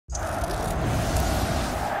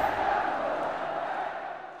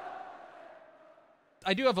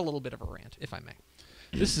I do have a little bit of a rant, if I may.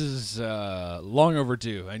 This is long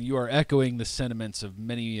overdue, and you are echoing the sentiments of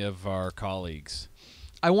many of our colleagues.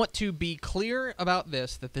 I want to be clear about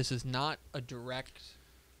this, that this is not a direct...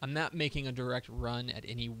 I'm not making a direct run at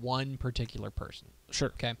any one particular person. Sure.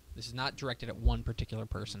 Okay? This is not directed at one particular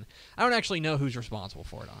person. I don't actually know who's responsible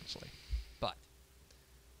for it, honestly. But,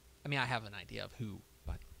 I mean, I have an idea of who,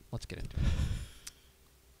 but let's get into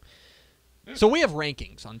it. So we have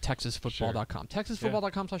rankings on TexasFootball.com. Sure.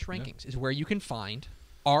 TexasFootball.com/rankings is where you can find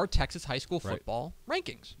our Texas high school football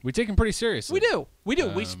rankings. We take them pretty seriously. We do.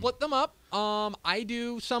 We split them up. I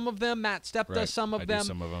do some of them. Matt Stepp does some of them. I do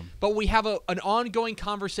some of them. But we have an ongoing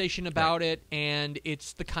conversation about it, and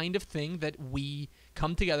it's the kind of thing that we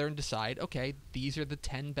come together and decide, okay, these are the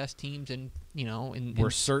 10 best teams we're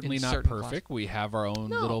certainly not perfect. We have our own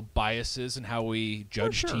little biases in how we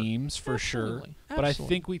judge teams, for sure. But I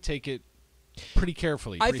think we take it pretty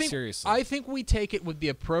carefully, pretty seriously. I think we take it with the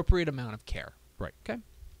appropriate amount of care. Right. Okay.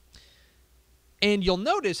 And you'll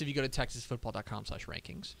notice if you go to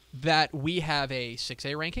TexasFootball.com/rankings that we have a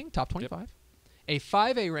 6A ranking, top 25, a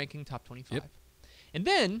 5A ranking, top 25, and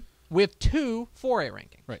then we have 2 4A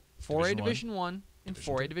rankings. Right. 4A Division 1 and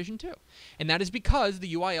 4A Division 2. And that is because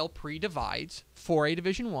the UIL pre-divides 4A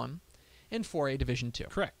Division 1 and 4A Division 2.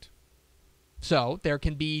 Correct. So there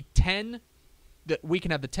can be 10, we can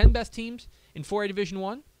have the 10 best teams in 4A Division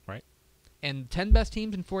 1. Right. And 10 best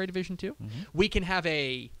teams in 4A Division 2. Mm-hmm. We can have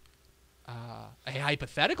a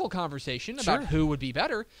hypothetical conversation about who would be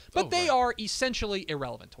better, but they are essentially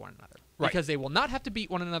irrelevant to one another because they will not have to beat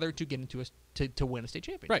one another to get into to win a state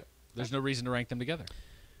championship. Right. There's no reason to rank them together.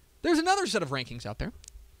 There's another set of rankings out there.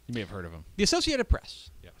 You may have heard of them. The Associated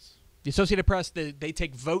Press. Yes. The Associated Press, they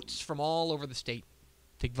take votes from all over the state.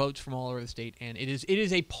 And it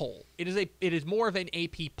is a poll. It is more of an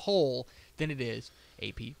AP poll than it is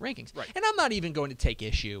AP rankings. Right. And I'm not even going to take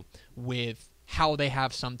issue with how they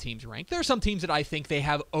have some teams ranked. There are some teams that I think they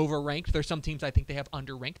have overranked. There's some teams I think they have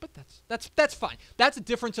underranked, but that's fine. That's a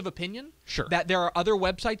difference of opinion. Sure. That there are other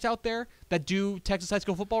websites out there that do Texas high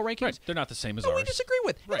school football rankings. Right. They're not the same as that ours. we disagree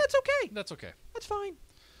with. Right. And that's okay. That's okay. That's fine.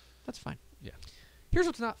 That's fine. Yeah. Here's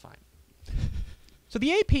what's not fine. So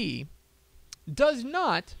the AP does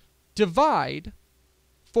not divide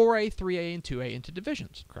 4A, 3A, and 2A into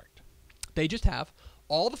divisions. Correct. They just have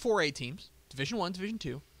all the 4A teams, Division 1, Division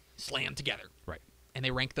 2, slammed together. Right. And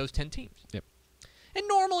they rank those 10 teams. Yep. And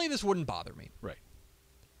normally this wouldn't bother me. Right.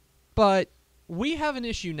 But we have an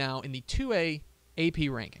issue now in the 2A AP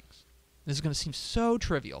rankings. This is going to seem so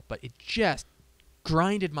trivial, but it just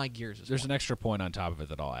grinded my gears. There's an extra point on top of it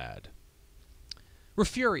that I'll add.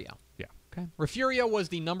 Refurio. Yeah. Okay. Refurio was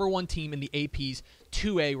the number 1 team in the AP's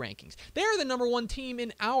 2A rankings. They are the number 1 team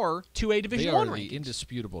in our 2A Division 1 rankings. They are the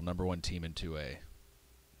indisputable number 1 team in 2A.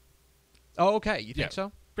 Oh, okay. You think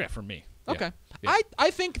so? Yeah, for me. Okay. Yeah. I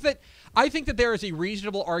think that there is a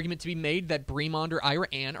reasonable argument to be made that Bremond or Ira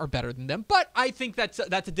Ann are better than them, but I think that's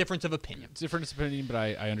a difference of opinion. It's a difference of opinion, but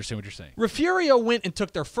I understand what you're saying. Refurio went and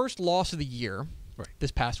took their first loss of the year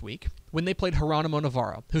this past week when they played Geronimo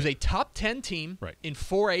Navarro, who's a top 10 team in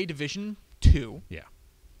 4A Division 2. Yeah.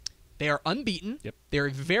 They are unbeaten. Yep. They're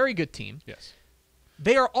a very good team. Yes.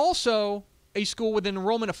 They are also a school with an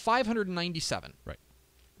enrollment of 597. Right.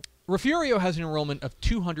 Refurio has an enrollment of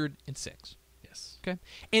 206. Yes. Okay.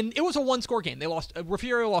 And it was a 1-score game. They lost.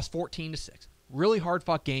 Refurio lost 14-6. Really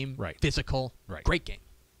hard-fought game. Right. Physical. Right. Great game.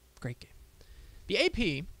 Great game. The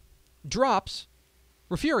AP drops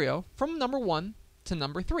Refurio from number 1 to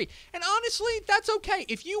number 3. And honestly, that's okay.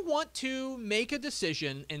 If you want to make a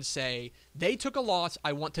decision and say, they took a loss,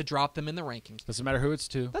 I want to drop them in the rankings. Doesn't matter who it's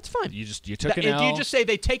to. That's fine. You took an L. If you just say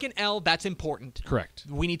they take an L, that's important. Correct.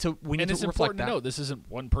 We need to reflect that. And it's important to note, this isn't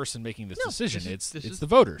one person making this decision. This It's is the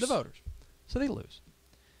voters. The voters. So they lose.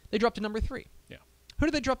 They drop to number 3. Yeah. Who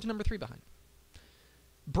did they drop to number 3 behind?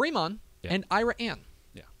 Bremond and Ira Ann.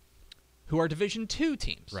 Yeah. Who are Division 2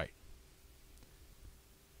 teams. Right.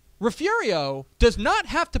 Refurio does not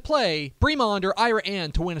have to play Bremond or Ira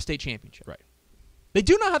Ann to win a state championship. Right. They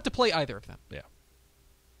do not have to play either of them. Yeah.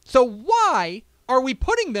 So why are we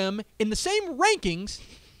putting them in the same rankings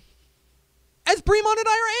as Bremond and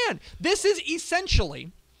Ira Ann? This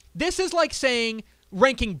is like saying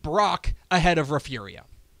ranking Brock ahead of Refurio.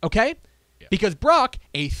 Okay? Yeah. Because Brock,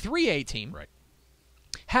 a 3A team,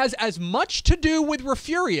 has as much to do with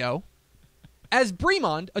Refurio as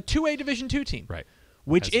Bremond, a 2A Division 2 team. Right.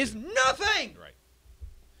 Which is nothing. Right.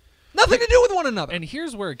 Nothing to do with one another. And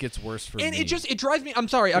here's where it gets worse for me. And it drives me. I'm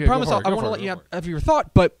sorry. I Yeah, promise go for I it, want go to for let it, you go have your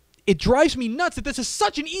thought, but it drives me nuts that this is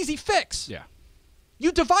such an easy fix. Yeah.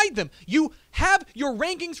 You divide them. You have your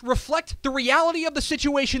rankings reflect the reality of the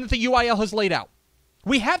situation that the UIL has laid out.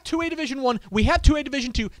 We have 2A Division 1. We have 2A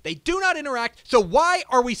Division 2. They do not interact. So why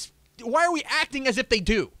are we acting as if they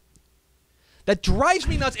do? That drives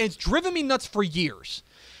me nuts, and it's driven me nuts for years.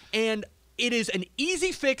 And it is an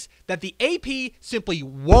easy fix that the AP simply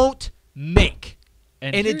won't make.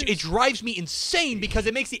 And it drives me insane because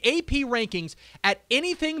it makes the AP rankings at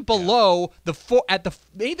anything below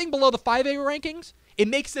anything below the 5A rankings, it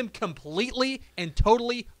makes them completely and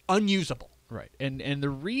totally unusable. Right. And the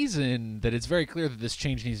reason that it's very clear that this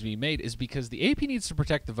change needs to be made is because the AP needs to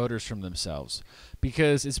protect the voters from themselves.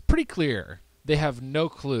 Because it's pretty clear they have no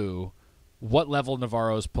clue what level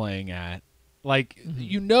Navarro's playing at. Like,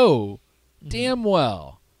 damn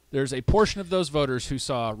well there's a portion of those voters who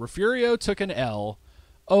saw Refugio took an L.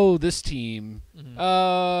 Oh, this team,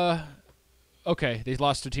 okay, they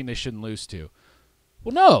lost to a team they shouldn't lose to.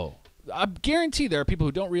 Well, no. I guarantee there are people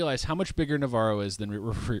who don't realize how much bigger Navarro is than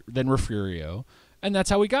Refugio, and that's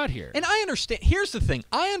how we got here. And I understand. Here's the thing.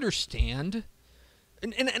 I understand,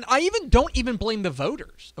 and I even don't even blame the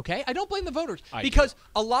voters, okay? I don't blame the voters because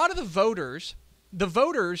a lot of the voters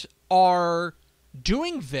are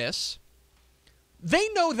doing this. They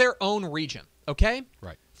know their own region, okay?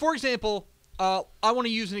 Right. For example, I want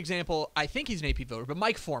to use an example. I think he's an AP voter, but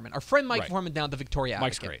Mike Foreman, our friend Mike Foreman down at the Victoria Advocate.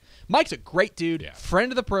 Mike's great. Mike's a great dude,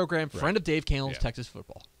 friend of the program, friend of Dave Cannell's Texas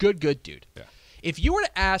football. Good dude. Yeah. If you were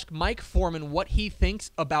to ask Mike Foreman what he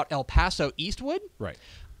thinks about El Paso Eastwood,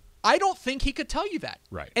 I don't think he could tell you that.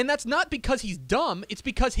 Right. And that's not because he's dumb. It's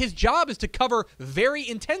because his job is to cover very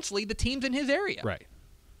intensely the teams in his area. Right.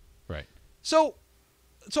 Right. So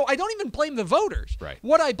I don't even blame the voters. Right.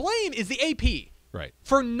 What I blame is the AP. Right.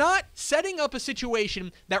 For not setting up a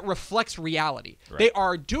situation that reflects reality. Right. They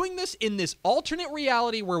are doing this in this alternate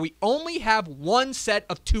reality where we only have one set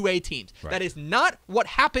of 2A teams. Right. That is not what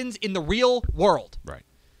happens in the real world. Right.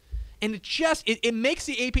 And it makes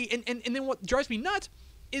the AP, and then what drives me nuts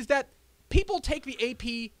is that people take the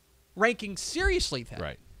AP ranking seriously then.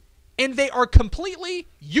 Right. And they are completely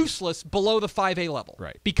useless below the 5A level.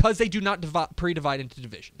 Right. Because they do not pre-divide into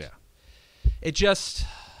divisions. Yeah. It just...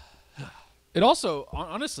 It also,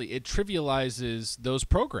 honestly, it trivializes those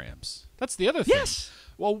programs. That's the other thing. Yes.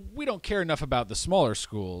 Well, we don't care enough about the smaller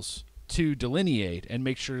schools to delineate and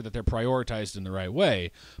make sure that they're prioritized in the right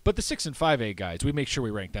way. But the 6 and 5A guys, we make sure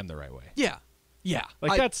we rank them the right way. Yeah. Yeah.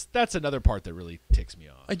 Like that's another part that really ticks me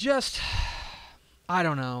off. I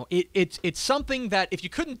don't know. It's something that, if you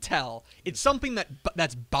couldn't tell, it's something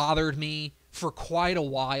that's bothered me for quite a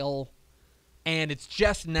while. And it's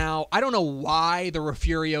just now, I don't know why the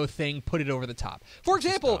Refugio thing put it over the top. For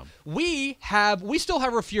example, we still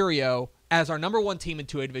have Refugio as our number one team in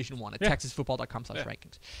 2A Division 1 at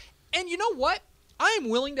texasfootball.com/rankings. And you know what? I am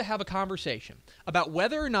willing to have a conversation about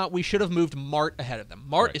whether or not we should have moved Mart ahead of them.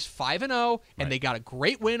 Mart is 5-0, and they got a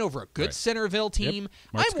great win over a good Centerville team.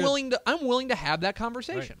 Yep. I'm willing to have that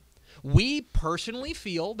conversation. We personally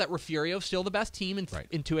feel that Refugio is still the best team in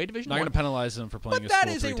 2A Division 1. Not going to penalize them for playing a school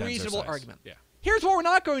 3 times their size. But that is a reasonable argument. Yeah. Here's what we're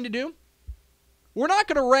not going to do. We're not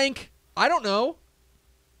going to rank, I don't know,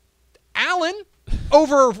 Allen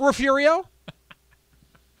over Refugio.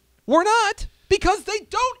 We're not, because they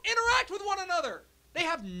don't interact with one another. They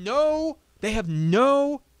have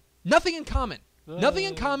nothing in common. Nothing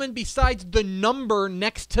in common besides the number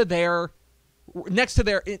next to the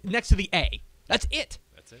A. That's it.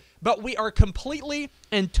 But we are completely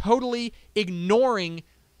and totally ignoring,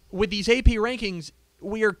 with these AP rankings,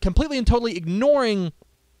 we are completely and totally ignoring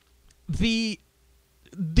the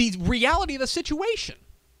reality of the situation.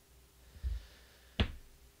 It's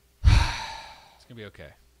gonna be okay.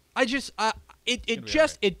 It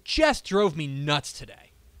just drove me nuts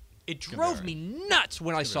today. It drove me nuts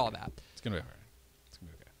when I saw that. It's gonna be all right.